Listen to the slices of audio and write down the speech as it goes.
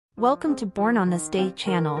Welcome to Born on This Day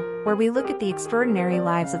channel, where we look at the extraordinary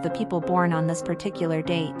lives of the people born on this particular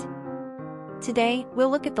date. Today,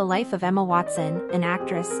 we'll look at the life of Emma Watson, an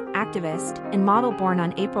actress, activist, and model born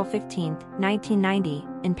on April 15, 1990,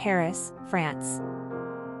 in Paris, France.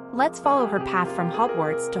 Let's follow her path from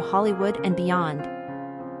Hogwarts to Hollywood and beyond.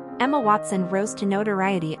 Emma Watson rose to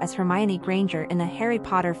notoriety as Hermione Granger in the Harry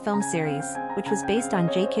Potter film series, which was based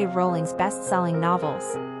on J.K. Rowling's best-selling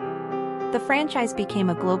novels. The franchise became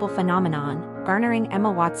a global phenomenon, garnering Emma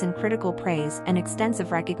Watson critical praise and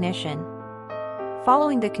extensive recognition.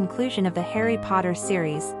 Following the conclusion of the Harry Potter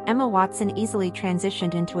series, Emma Watson easily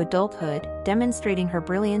transitioned into adulthood, demonstrating her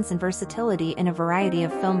brilliance and versatility in a variety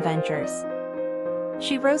of film ventures.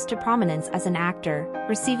 She rose to prominence as an actor,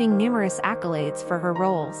 receiving numerous accolades for her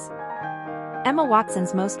roles. Emma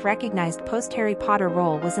Watson's most recognized post-Harry Potter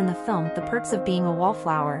role was in the film The Perks of Being a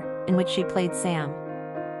Wallflower, in which she played Sam.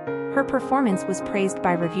 Her performance was praised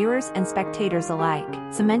by reviewers and spectators alike,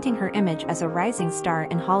 cementing her image as a rising star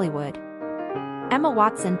in Hollywood. Emma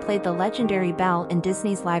Watson played the legendary Belle in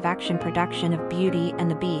Disney's live-action production of Beauty and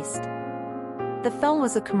the Beast. The film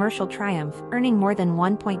was a commercial triumph, earning more than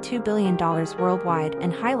 $1.2 billion worldwide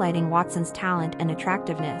and highlighting Watson's talent and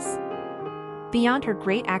attractiveness. Beyond her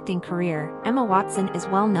great acting career, Emma Watson is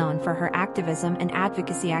well known for her activism and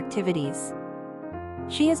advocacy activities.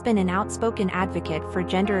 She has been an outspoken advocate for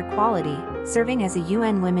gender equality, serving as a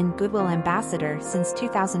UN Women Goodwill Ambassador since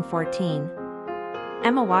 2014.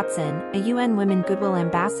 Emma Watson, a UN Women Goodwill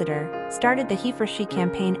Ambassador, started the He for She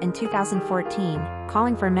campaign in 2014,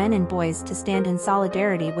 calling for men and boys to stand in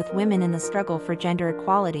solidarity with women in the struggle for gender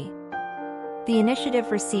equality. The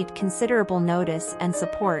initiative received considerable notice and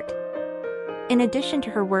support. In addition to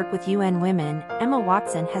her work with UN Women, Emma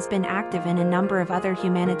Watson has been active in a number of other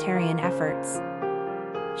humanitarian efforts.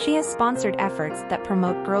 She has sponsored efforts that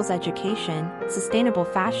promote girls' education, sustainable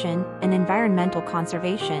fashion, and environmental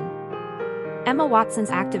conservation. Emma Watson's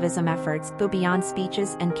activism efforts go beyond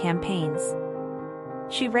speeches and campaigns.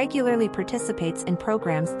 She regularly participates in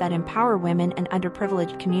programs that empower women and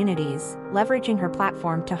underprivileged communities, leveraging her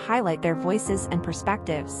platform to highlight their voices and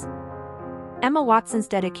perspectives. Emma Watson's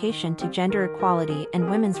dedication to gender equality and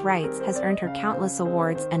women's rights has earned her countless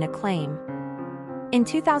awards and acclaim. In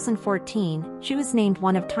 2014, she was named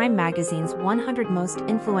one of Time magazine's 100 most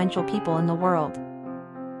influential people in the world.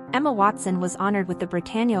 Emma Watson was honored with the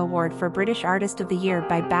Britannia Award for British Artist of the Year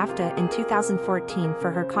by BAFTA in 2014 for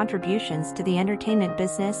her contributions to the entertainment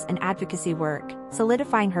business and advocacy work,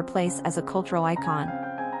 solidifying her place as a cultural icon.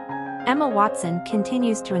 Emma Watson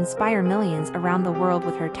continues to inspire millions around the world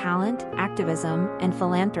with her talent, activism, and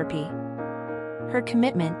philanthropy. Her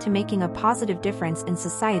commitment to making a positive difference in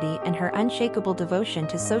society and her unshakable devotion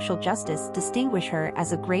to social justice distinguish her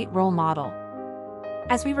as a great role model.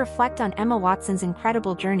 As we reflect on Emma Watson's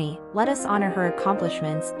incredible journey, let us honor her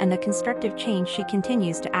accomplishments and the constructive change she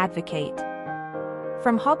continues to advocate.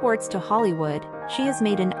 From Hogwarts to Hollywood, she has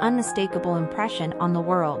made an unmistakable impression on the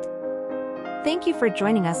world. Thank you for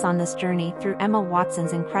joining us on this journey through Emma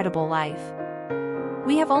Watson's incredible life.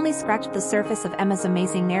 We have only scratched the surface of Emma's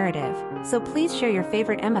amazing narrative, so please share your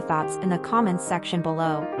favorite Emma thoughts in the comments section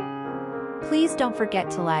below. Please don't forget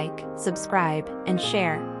to like, subscribe, and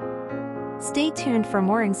share. Stay tuned for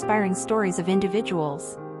more inspiring stories of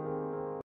individuals